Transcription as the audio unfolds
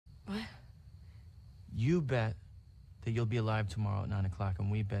You bet that you'll be alive tomorrow at 9 o'clock, and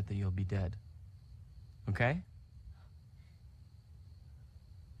we bet that you'll be dead. Okay?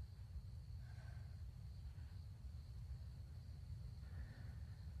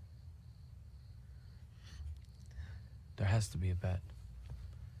 There has to be a bet.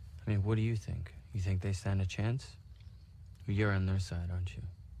 I mean, what do you think? You think they stand a chance? You're on their side, aren't you?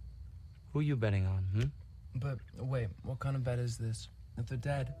 Who are you betting on, But, wait, what kind of bet is this? If they're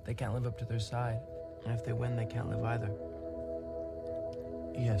dead, they can't live up to their side. And if they win, they can't live either.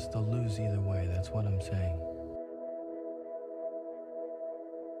 Yes, they'll lose either way, that's what I'm saying.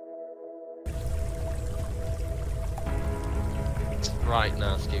 Right,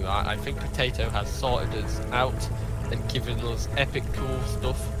 Nasty. I think Potato has sorted us out and given us epic cool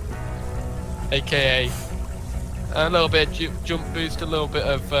stuff. AKA a little bit of jump boost, a little bit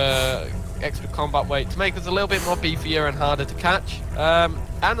of extra combat weight to make us a little bit more beefier and harder to catch.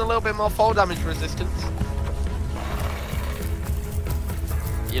 And a little bit more fall damage resistance.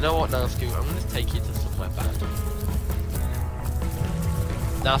 You know what, Nasty? I'm going to take you to somewhere bad.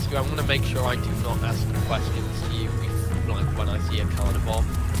 Nasty, I'm going to make sure I do not ask questions to you like when I see a carnivore.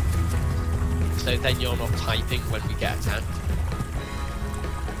 So then you're not typing when we get attacked.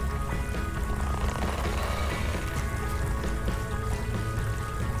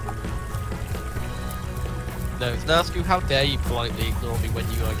 No, Nasku, how dare you politely ignore me when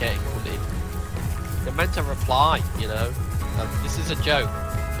you are getting hunted? You're meant to reply, you know? This is a joke.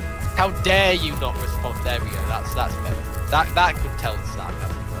 How dare you not respond? There we go, that's better. That could tell us that.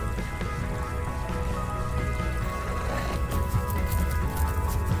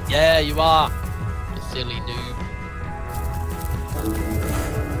 Yeah, you are. You silly noob.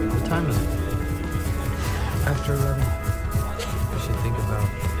 What time is it? After 11. We should think about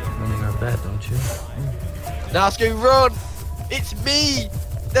winning our bet, don't you? Nasku, run! It's me!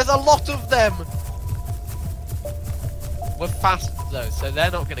 There's a lot of them! We're fast though, so they're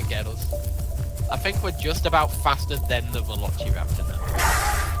not gonna get us. I think we're just about faster than the Velocci Raptor now.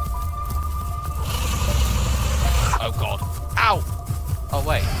 Oh god. Ow! Oh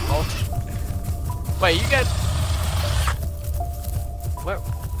wait, wait, you get... Where?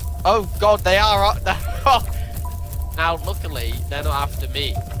 Oh god, they are up there. Now, luckily, they're not after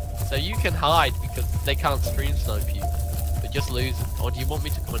me. So you can hide because they can't screen snipe you. But just lose. Or do you want me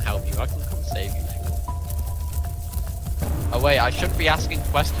to come and help you? I can come save you if you want. Oh wait, I shouldn't be asking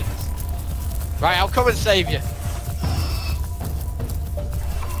questions. Right, I'll come and save you.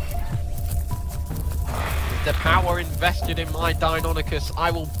 The power invested in my Deinonychus, I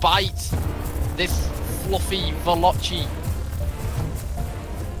will bite this fluffy Velocci.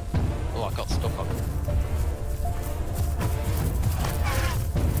 Oh, I got stuck on it.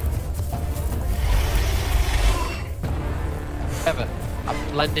 Trevor,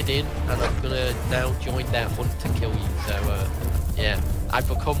 I've blended in and I'm gonna now join their hunt to kill you. So, yeah, I've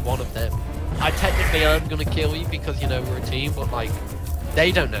become one of them. I technically am gonna kill you because, you know, we're a team, but like,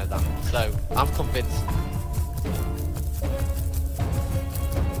 they don't know that. So, I'm convinced.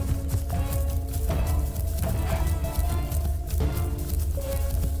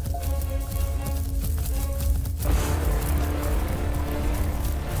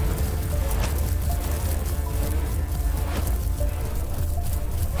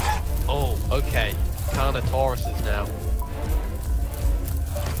 Okay, Carnotauruses now.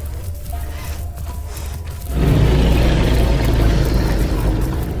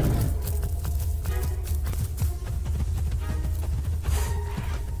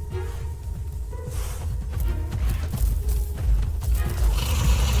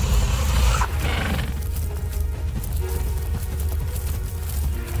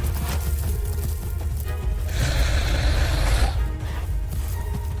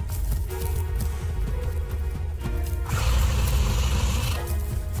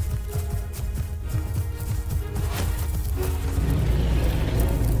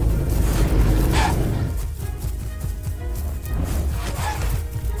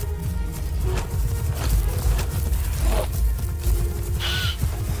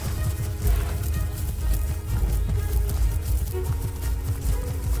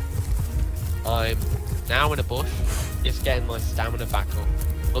 I'm now in a bush, just getting my stamina back up.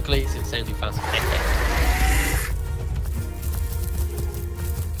 Luckily, it's insanely fast.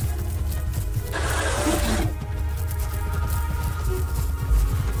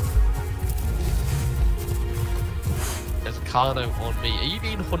 There's a Carno on me. Are you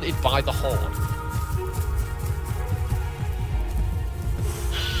being hunted by the Horde?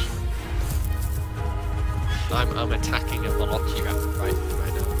 I'm attacking a Velocci Raptor right now.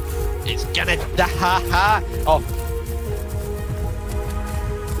 It's gonna die! Oh!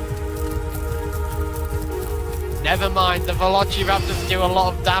 Never mind, the Velociraptors do a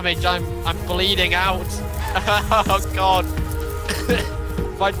lot of damage. I'm bleeding out. Oh god.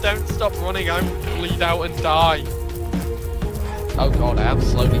 If I don't stop running, I will bleed out and die. Oh god, I am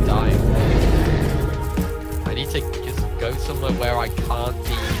slowly dying. I need to just go somewhere where I can't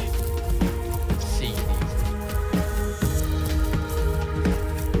be seen.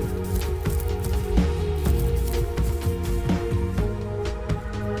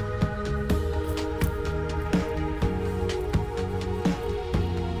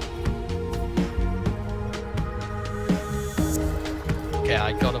 Okay,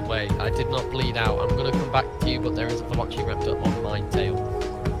 I got away. I did not bleed out. I'm gonna come back to you, but there is a Velociraptor on my tail.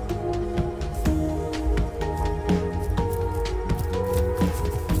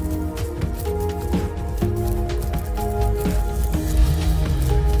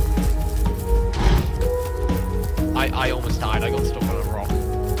 I almost died. I got stuck on a rock.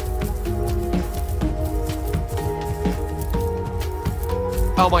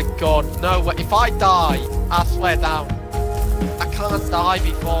 Oh my god, no, if I die, I swear down. I can't die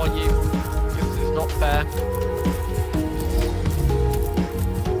before you. This is not fair.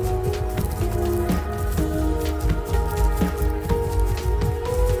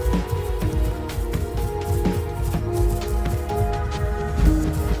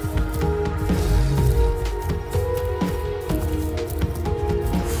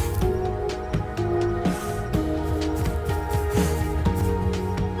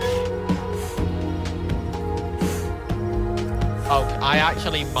 Oh, I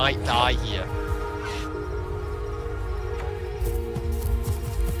actually might die here.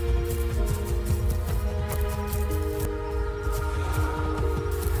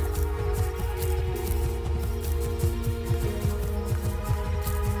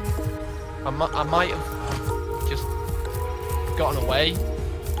 I might have just gotten away,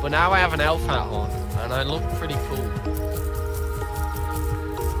 but now I have an elf hat on, and I look pretty cool.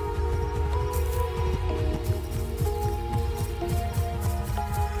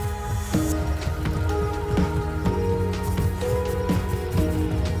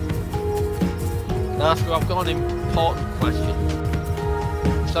 Master, I've got an important question.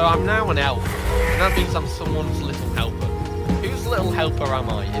 So I'm now an elf, and that means I'm someone's little helper. Whose little helper am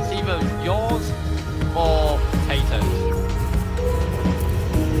I? It's either yours or Potato's.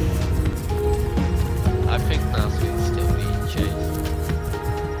 I think Master is still being chased.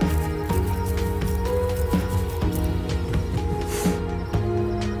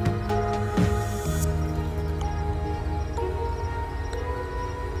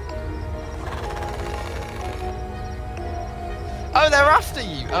 Oh, they're after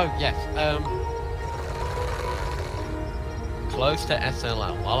you! Oh, yes. Close to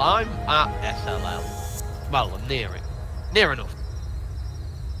SLL. Well, I'm at SLL. Well, I'm near it. Near enough.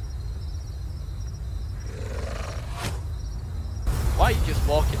 Why are you just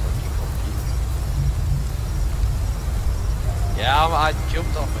walking when you're confused? Yeah, I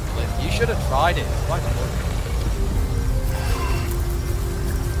jumped off a cliff. You should have tried it. It's quite fun.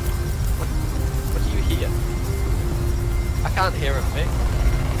 What do you hear? I can't hear a thing.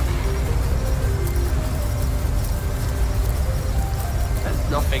 There's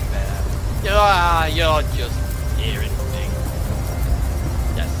nothing there. You're just hearing things.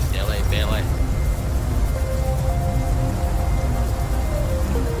 That's silly, Billy.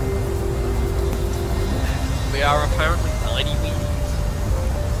 We are apparently tiny weenies.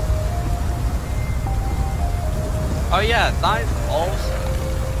 Oh yeah, that also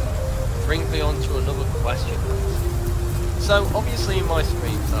brings me on to another question. So, obviously in my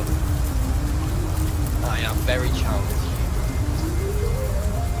streams, I am very childish.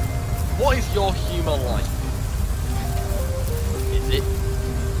 What is your humour like?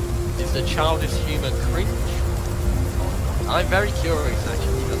 Is the childish humour cringe? I'm very curious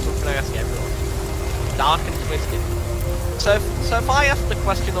actually, that's something I ask everyone. Dark and twisted. So if I ask the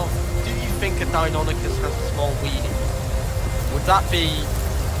question of, do you think a Deinonychus has a small weenie? Would that be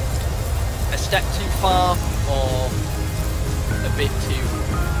a step too far, or a bit too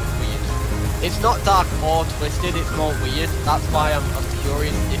weird? It's not dark or twisted, it's more weird. That's why I'm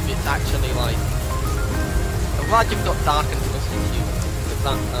curious if it's actually like... I'm glad you've got dark and twisted humor, because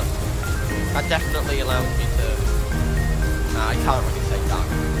that definitely allows me to... I can't really say dark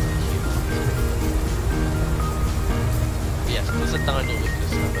and twisted humor. But yes, because the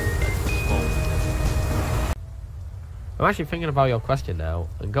Deinonychus have a small... I'm actually thinking about your question now,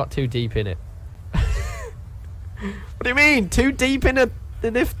 and got too deep in it. What do you mean? Too deep in it?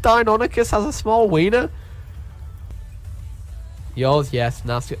 And if Deinonychus has a small wiener? Yours, yes,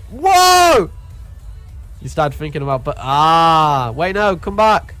 nasty. Whoa! You started thinking about, but wait, no, come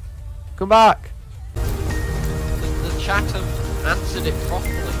back. Come back. chat have answered it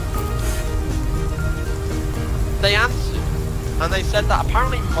properly. They answered, and they said that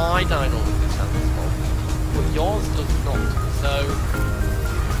apparently my dinosaur sounds fault, but yours does not. So,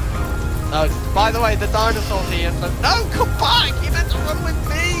 by the way, the dinosaur's here. So, no, come back! You meant to run with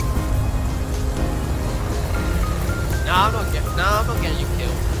me. No, I'm not getting you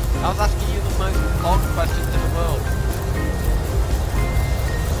killed. I was asking you the most important questions in the world.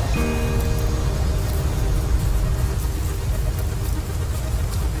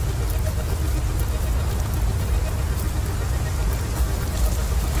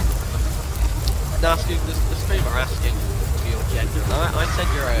 Nasty, the streamer asking for your gender, and I said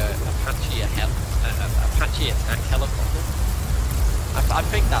you're a Apache Apache attack helicopter. I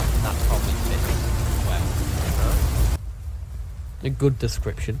think that probably fits well. A good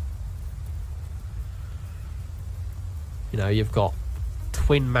description. You know, you've got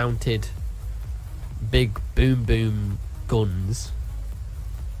twin-mounted, big boom guns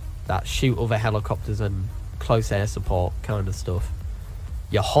that shoot other helicopters and close air support kind of stuff.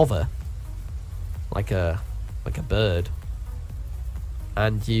 You hover like a bird,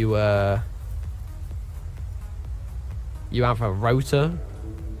 and you have a rotor.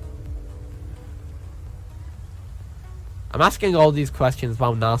 I'm asking all these questions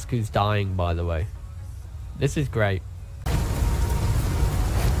while Nasku's dying, by the way. This is great.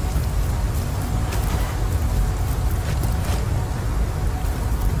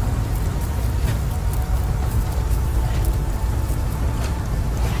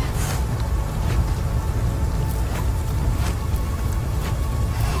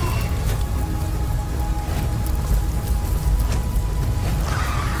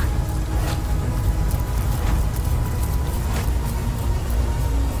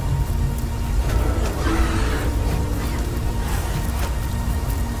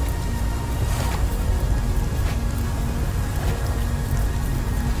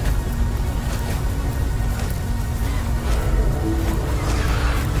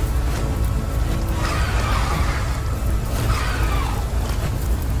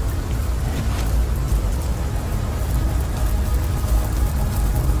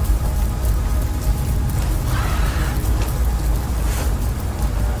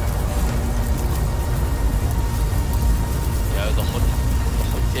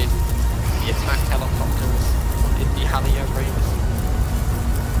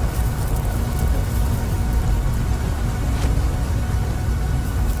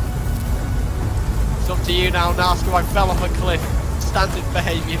 To you now, Nasku. I fell off a cliff. Standard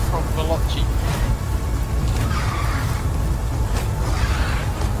behaviour from Velocci.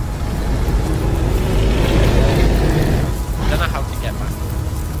 Don't know how to get back.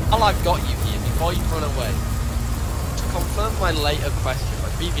 Well, I've got you here before you run away. To confirm my later question, my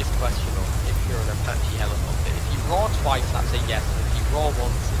previous question on if you're an Apache helicopter, if you roar twice, that's a yes. If you roar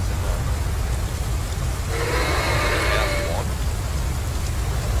once, it's a no.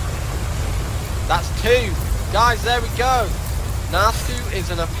 That's two. Guys, there we go. Nasku is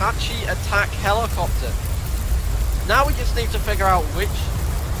an Apache attack helicopter. Now we just need to figure out which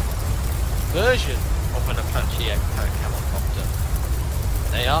version of an Apache attack helicopter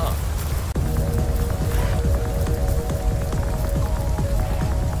they are.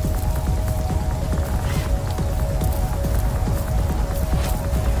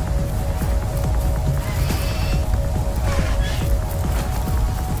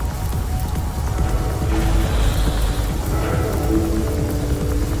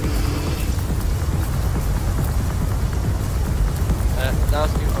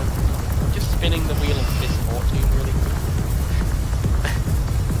 I'm just spinning the wheel of misfortune, really.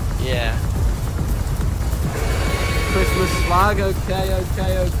 Yeah. Christmas flag,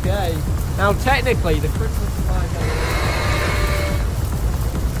 okay. Now, technically, the Christmas flag.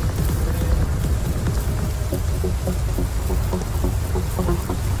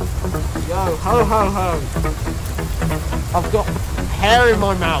 Yo, ho ho ho! I've got hair in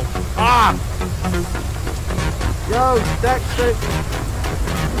my mouth. Ah! Yo, Dexter!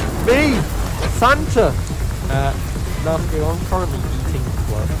 Me! Santa! Nasty, I'm currently eating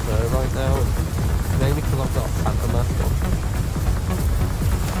right now, and mainly because I've got a Santa mask on.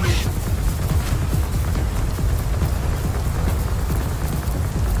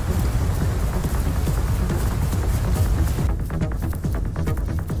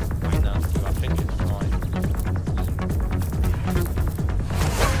 Wait, Nasty, I think it's fine.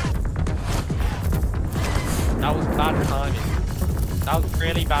 That was bad timing. That was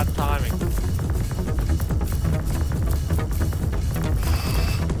really bad timing.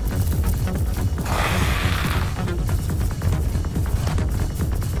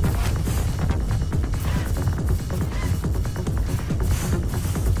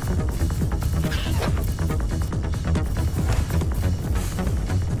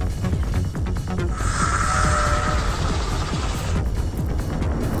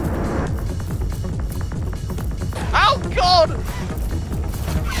 God!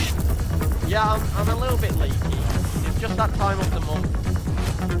 Yeah, I'm a little bit leaky. It's just that time of the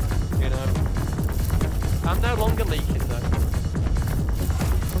month. You know. I'm no longer leaking though.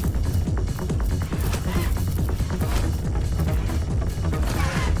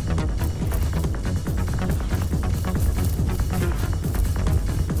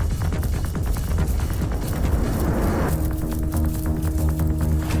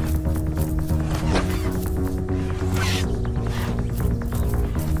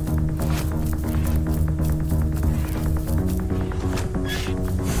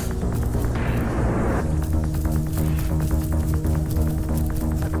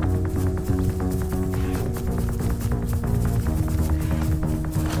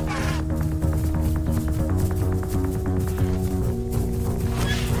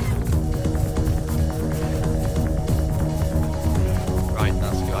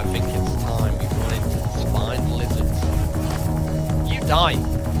 Die.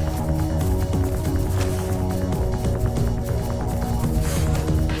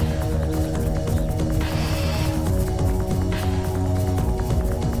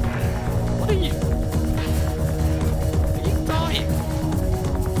 What are you? Are you dying?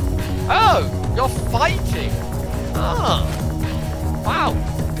 Oh, you're fighting. Ah. Wow.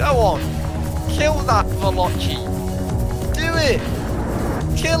 Go on. Kill that Velocci. Do it.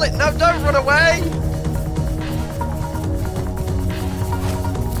 Kill it. No, don't run away.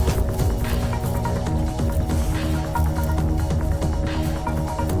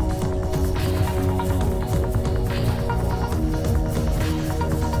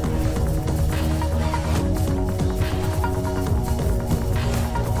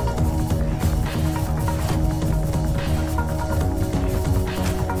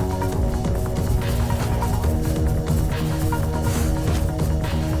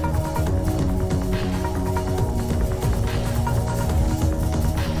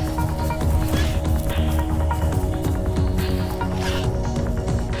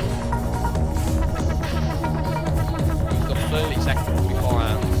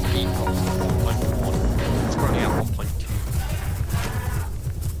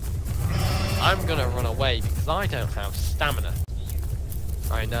 I don't have stamina.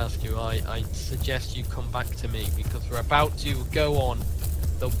 Right, Nascu, I suggest you come back to me because we're about to go on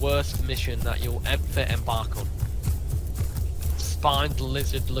the worst mission that you'll ever embark on. Spined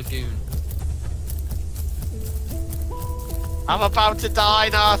Lizard Lagoon. I'm about to die,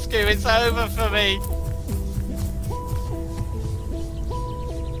 Nascu, it's over for me!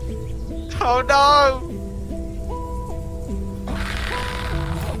 Oh no!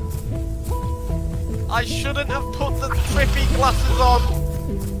 I shouldn't have put the trippy glasses on!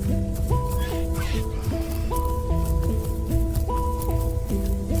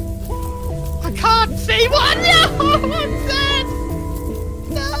 I can't see one! No! I'm dead!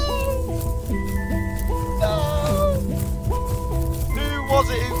 No! No! Who was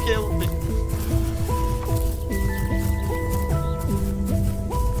it who killed me?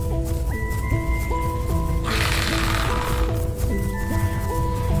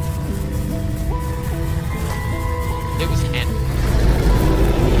 It was Hen.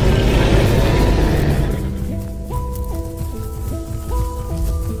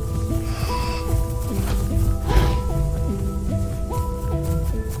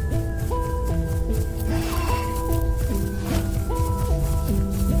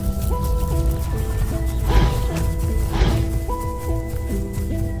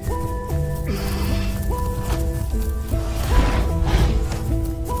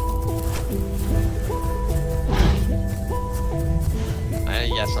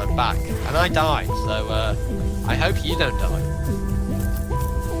 Yes, I'm back. And I died, so I hope you don't die.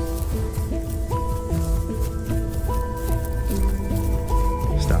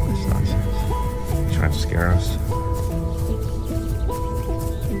 Stop this nonsense. You're trying to scare us.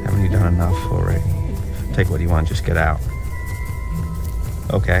 Haven't you done enough already? Take what you want, just get out.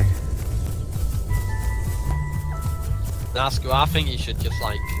 Okay. Nascu, I think you should just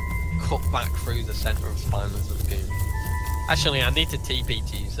like cut back through the center of Spineless Lagoon. Actually, I need to TP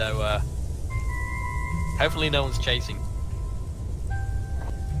to you, so hopefully no one's chasing.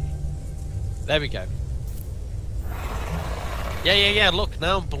 There we go. Yeah, look,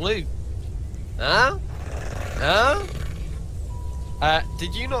 now I'm blue. Huh? Huh?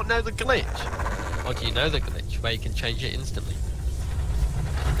 Did you not know the glitch? Or do you know the glitch where you can change it instantly?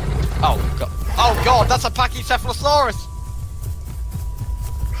 Oh god, that's a Pachycephalosaurus!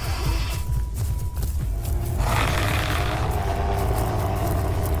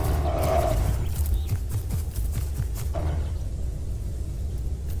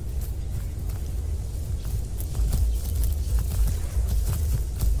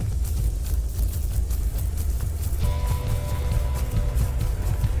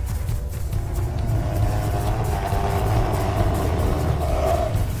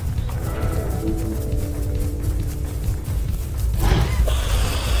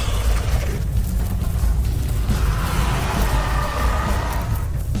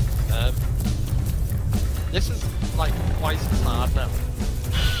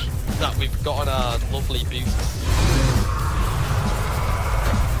 got on our lovely boosts.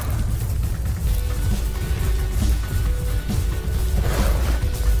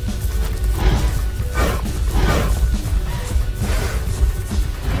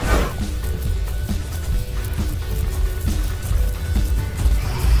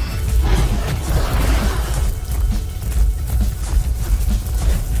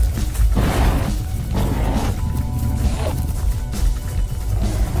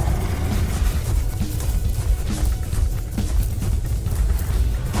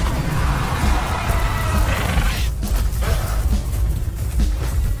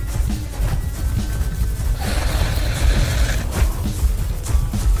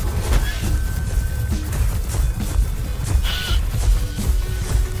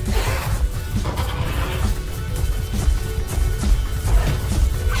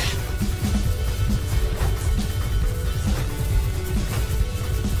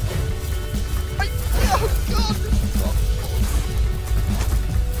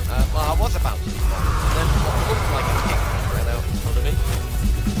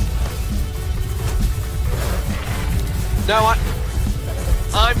 No,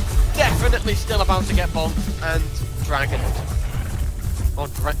 I'm definitely still about to get bonked and dragoned.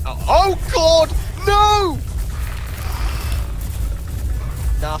 Oh god! No!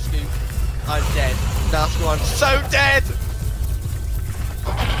 Nasku, I'm dead. Nasku, I'm so dead!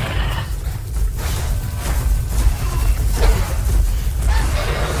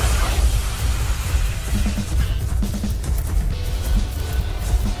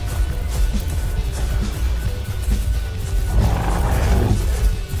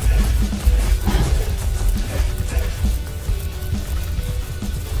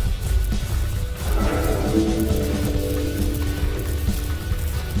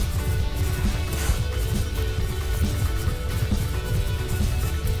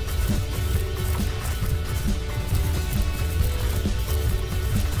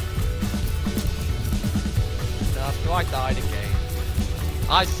 I died again.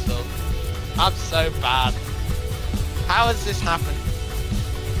 I suck. I'm so bad. How has this happened?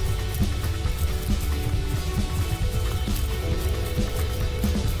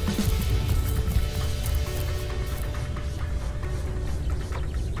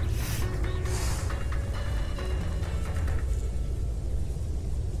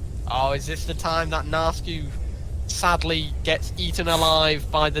 Oh, is this the time that Nasku sadly gets eaten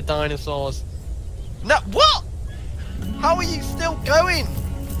alive by the dinosaurs? No, what? How are you still going?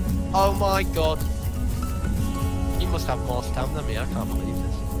 Oh my god. You must have more stamina than me, I can't believe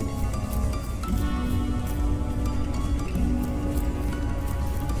this.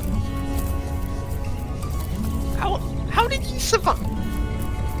 How did you survive?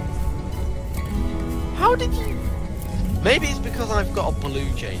 How did you... Maybe it's because I've got a blue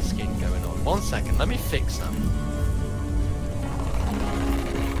jay skin going on. 1 second, let me fix that.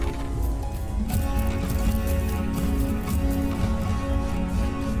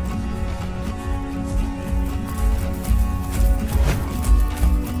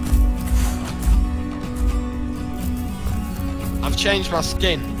 I've changed my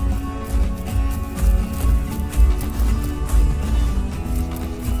skin.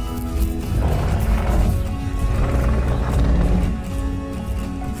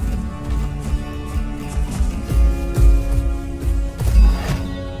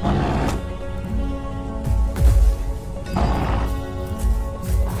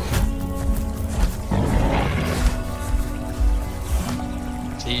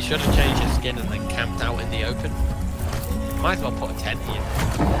 So you should have changed your skin and then camped out in the open. Might as well put a tent in.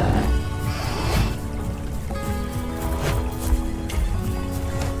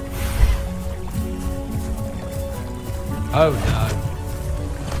 Oh no.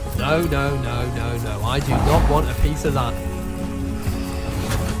 No, no, no, no, no. I do not want a piece of that.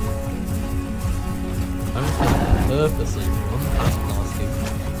 I'm just going to purposely run past Nasku.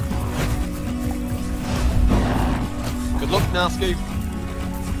 Good luck, Nasku.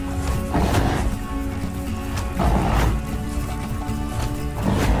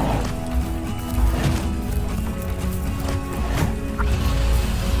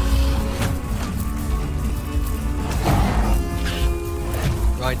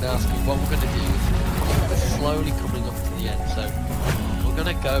 Right, Nasky, what we're going to do is we're slowly coming up to the end, so we're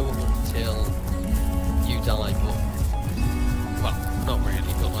going to go until you die, but, well, not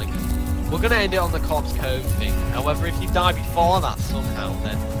really, but like, we're going to end it on the Corpse Cove thing. However, if you die before that somehow,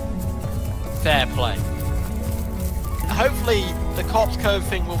 then fair play. Hopefully, the Corpse Cove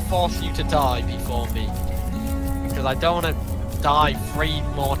thing will force you to die before me, because I don't want to die 3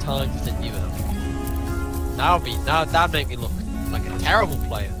 more times than you have. That'd make me look like a terrible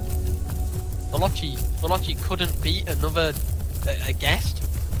player. Velocci couldn't beat another a guest?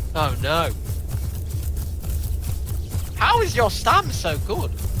 Oh no. How is your stam so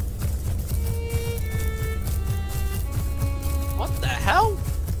good? What the hell?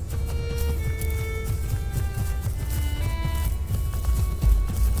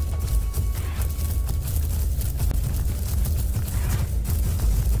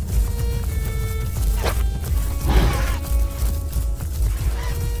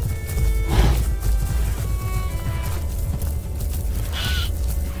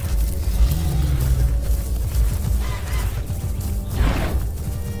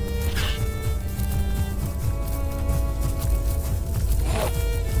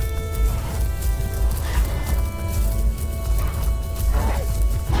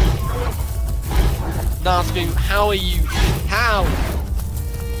 Nasku, how are you? How?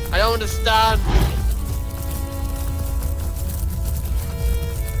 I don't understand.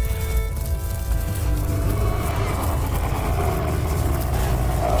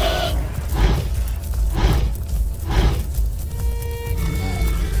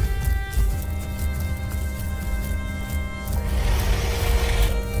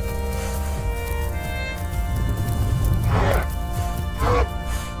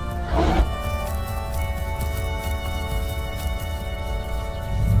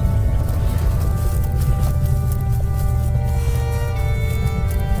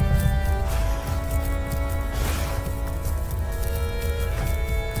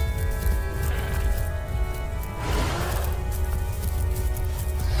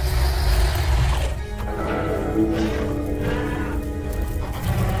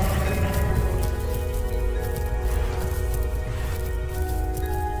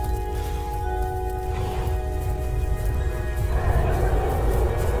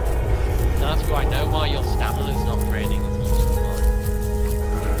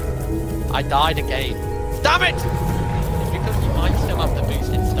 I died again. Damn it! It's because you might still have the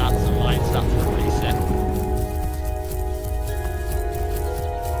boosted stats and my stats will reset.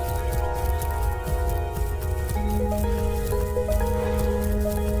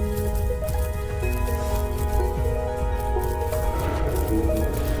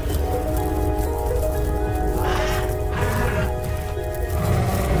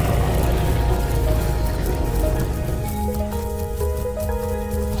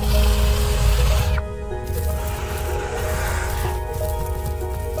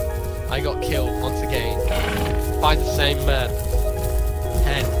 I got killed once again by the same man.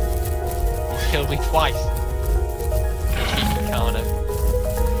 10. He's killed me twice. Cheap Pecoraro.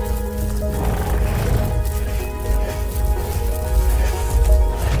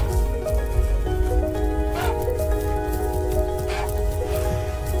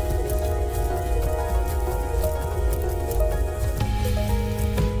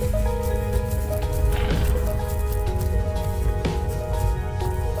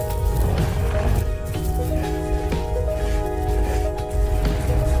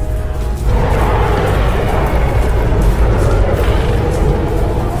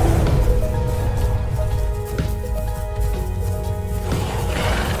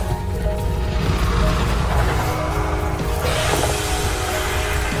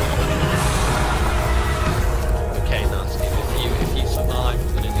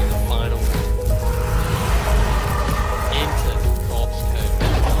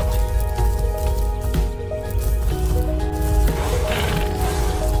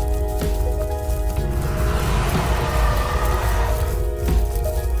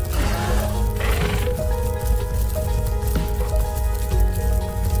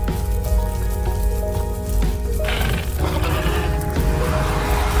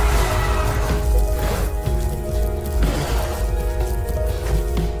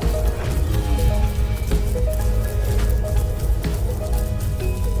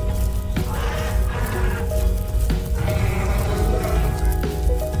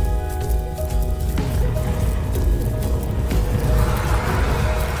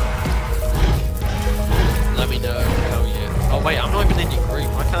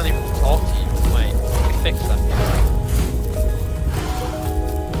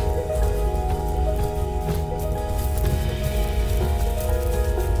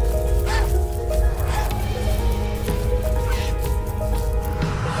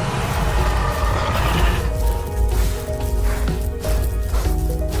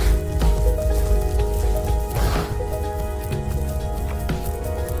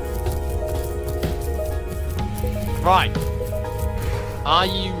 Right. Are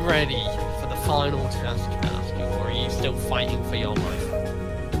you ready for the final task, or are you still fighting for your life?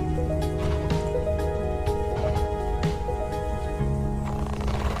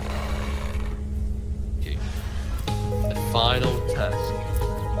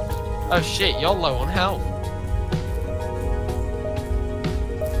 Oh shit, you're low on health.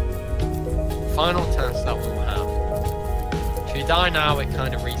 Final task that we'll have. If you die now, it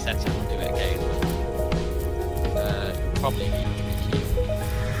kind of resets and we'll do it again. Probably need to be healed.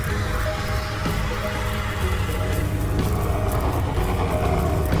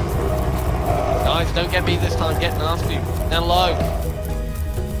 Guys, don't get me this time, get nasty. They're low.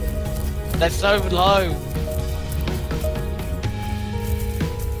 They're so low.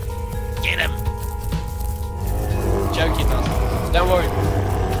 Get him. Joking, nasty. Don't worry.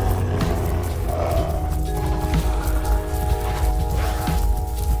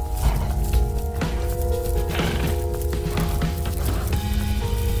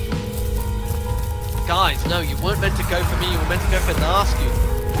 Guys, no, you weren't meant to go for me, you were meant to go for Nascu.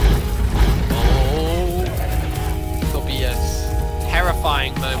 Oh, it'll be a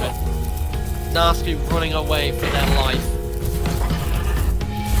terrifying moment. Nascu running away for their life.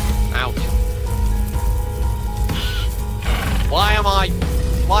 Ouch. Why?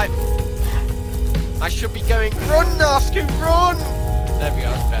 I should be going, run Nascu, run! There we go,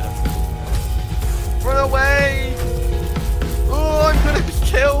 that's better. Run away! Oh, I'm gonna be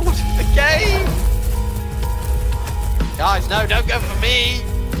killed again! Guys, no, don't go for me!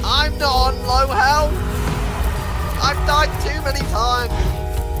 I'm not on low health! I've died too many times!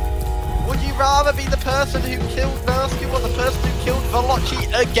 Would you rather be the person who killed Nascu or the person who killed Velocci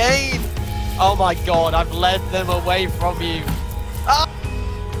again? Oh my god, I've led them away from you! Ah!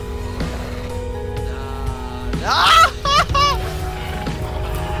 Ah!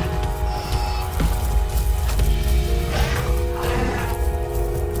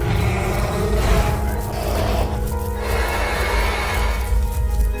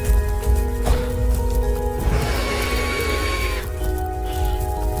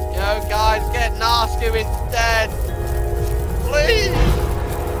 Nascu instead, please.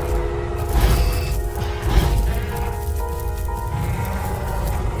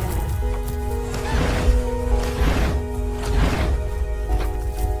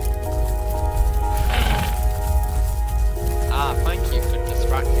 Thank you for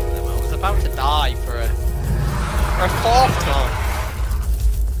distracting them. I was about to die for a fourth time.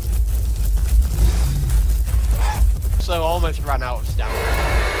 So almost ran out of stamina.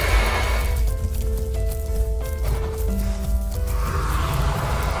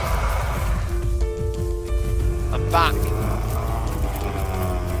 Back.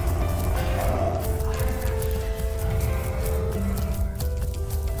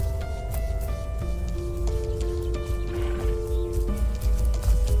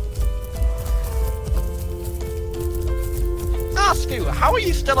 Nascu, how are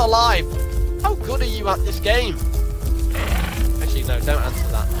you still alive? How good are you at this game? Actually, no, don't answer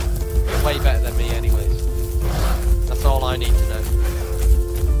that. You're way better than me anyways. That's all I need to know.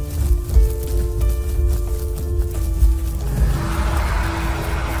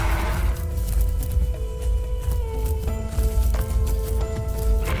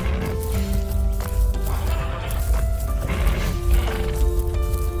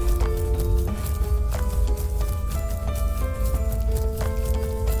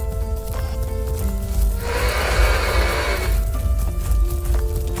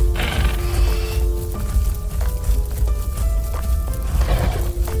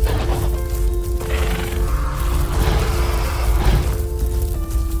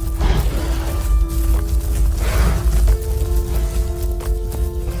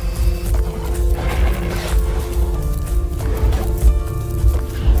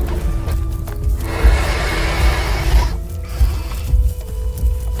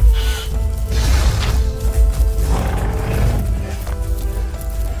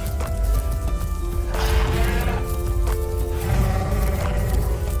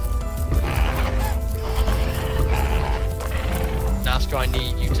 I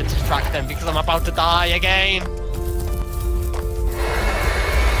need you to distract them because I'm about to die again.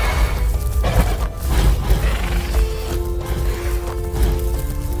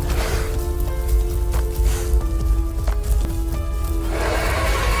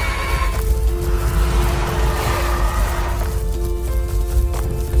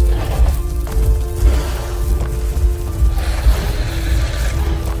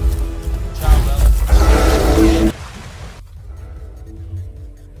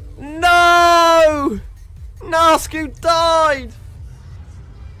 Nascu died!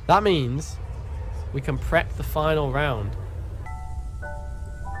 That means we can prep the final round.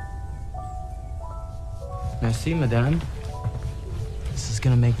 Merci, madame. This is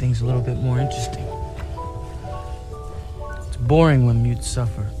gonna make things a little bit more interesting. It's boring when mutes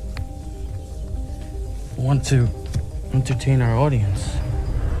suffer. I want to entertain our audience.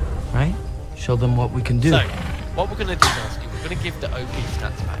 right? Show them what we can do. So, what we're gonna do now is we're gonna give the OP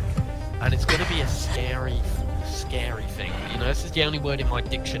stats back, and it's gonna be a scary thing. You know, this is the only word in my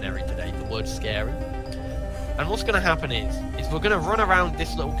dictionary today, the word scary. And what's gonna happen is we're gonna run around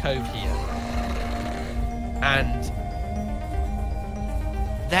this little cove here, and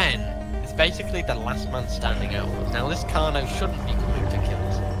then it's basically the last man standing out. Now this Carno shouldn't be coming to kill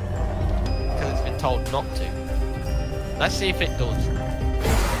us, because it's been told not to. Let's see if it does.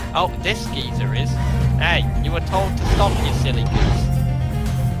 Oh, this geezer is. Hey, you were told to stop, you silly goose.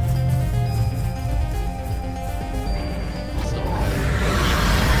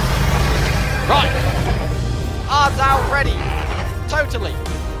 Right! Odds out, ready! Totally!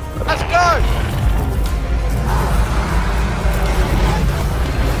 Let's go!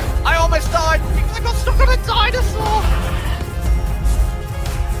 I almost died because I got stuck on a dinosaur!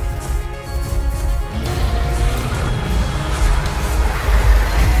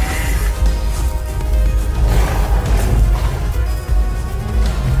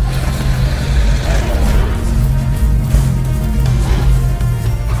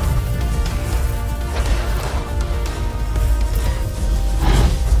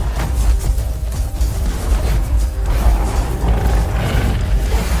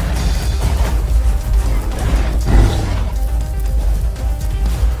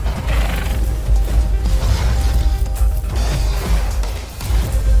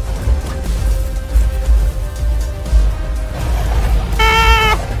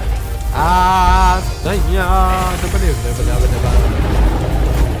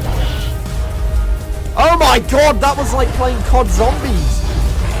 Oh my god, that was like playing COD Zombies!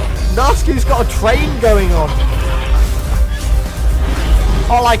 Nascu's got a train going on!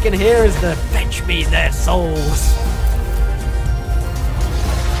 All I can hear is the fetch me their souls!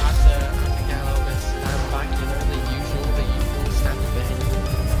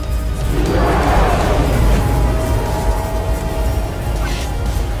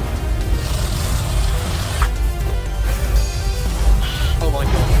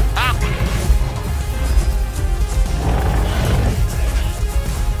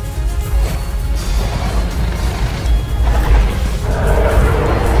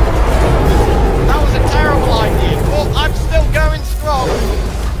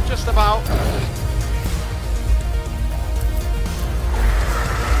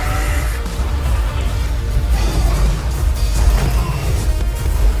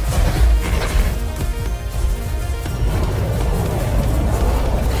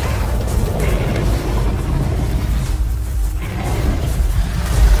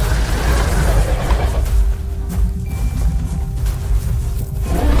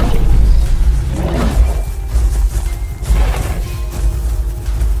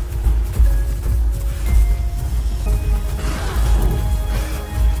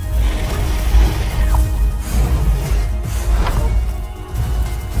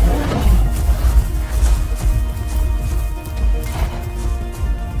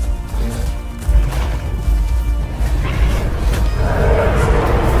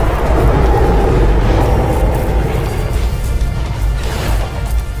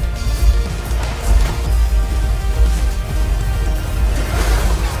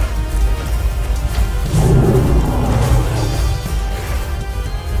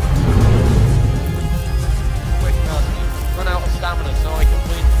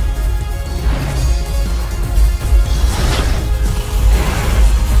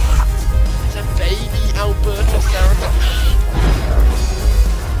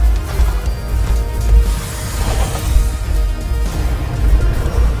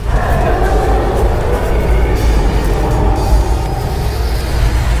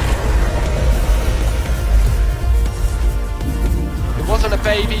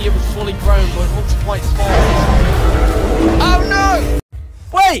 Baby, it was fully grown, but it looks quite small. Oh no!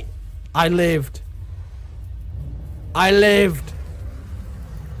 Wait! I lived. I lived.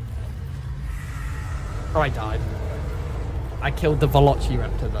 Oh, I died. I killed the Velocci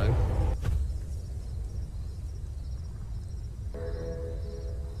raptor though.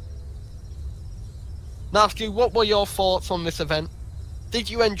 Nascu, what were your thoughts on this event? Did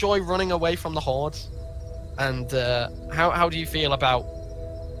you enjoy running away from the hordes? And how do you feel about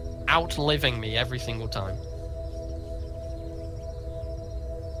outliving me every single time?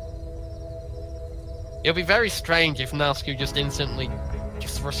 It'll be very strange if Nascu just instantly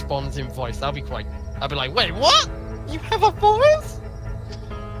just responds in voice. That'll be quite... I'll be like, wait, what? You have a voice?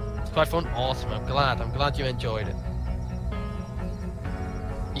 It's quite fun. Awesome. I'm glad you enjoyed it.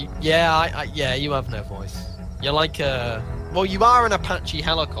 Yeah, you have no voice. You're like a... Well, you are an Apache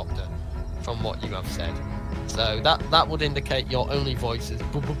helicopter, from what you have said. So that would indicate your only voice is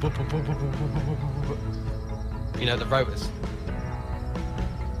you know, the rotors.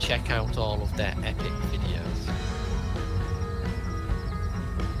 Check out all of their epic videos.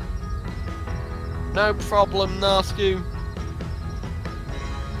 No problem, Nascu.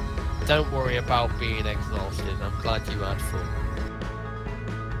 Don't worry about being exhausted. I'm glad you had fun.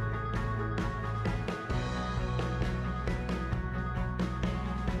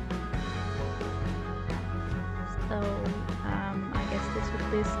 So, I guess this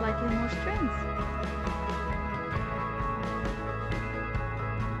would be slightly more strength.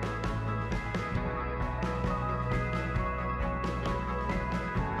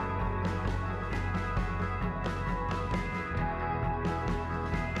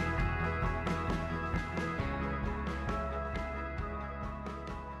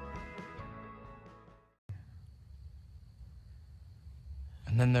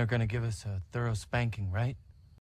 And then they're gonna give us a thorough spanking, right?